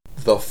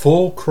The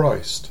full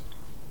Christ,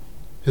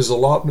 his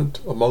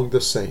allotment among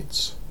the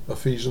saints,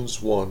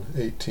 Ephesians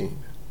 1:18.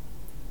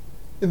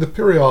 In the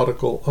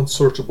periodical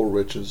Unsearchable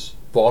Riches,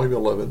 Volume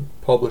 11,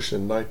 published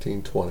in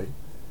 1920,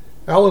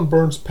 Alan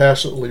Burns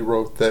passionately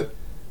wrote that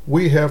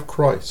we have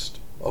Christ,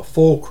 a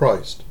full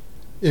Christ,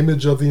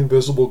 image of the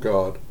invisible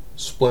God,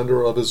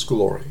 splendor of his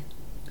glory.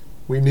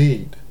 We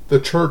need, the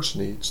church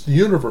needs, the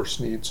universe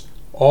needs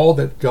all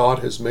that God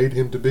has made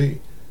him to be.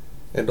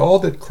 And all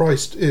that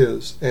Christ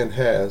is and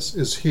has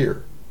is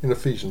here, in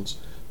Ephesians,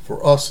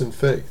 for us in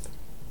faith.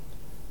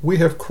 We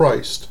have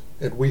Christ,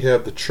 and we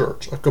have the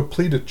church, a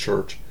completed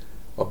church,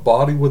 a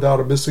body without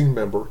a missing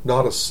member,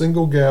 not a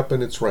single gap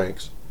in its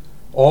ranks,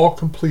 all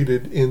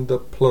completed in the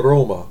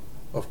pleroma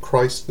of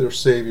Christ their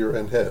Savior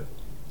and Head.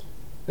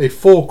 A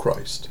full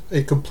Christ,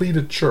 a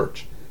completed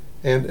church,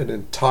 and an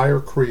entire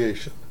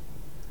creation.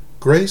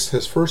 Grace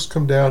has first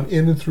come down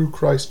in and through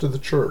Christ to the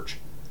church,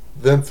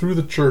 then through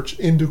the church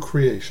into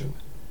creation,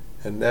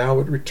 and now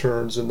it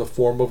returns in the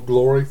form of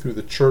glory through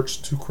the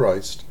church to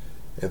Christ,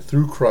 and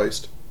through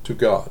Christ to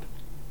God.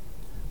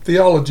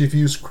 Theology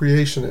views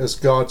creation as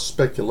God's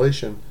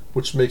speculation,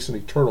 which makes an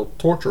eternal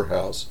torture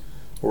house,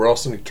 or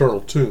else an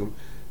eternal tomb,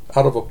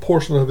 out of a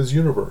portion of his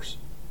universe.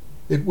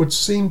 It would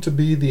seem to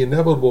be the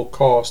inevitable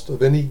cost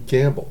of any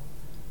gamble.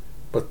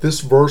 But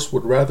this verse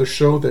would rather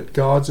show that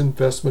God's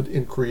investment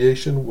in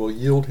creation will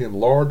yield him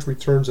large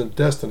returns in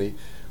destiny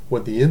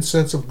when the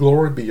incense of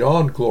glory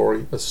beyond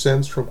glory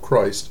ascends from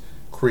Christ,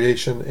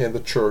 creation, and the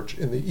church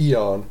in the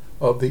eon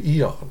of the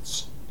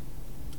eons.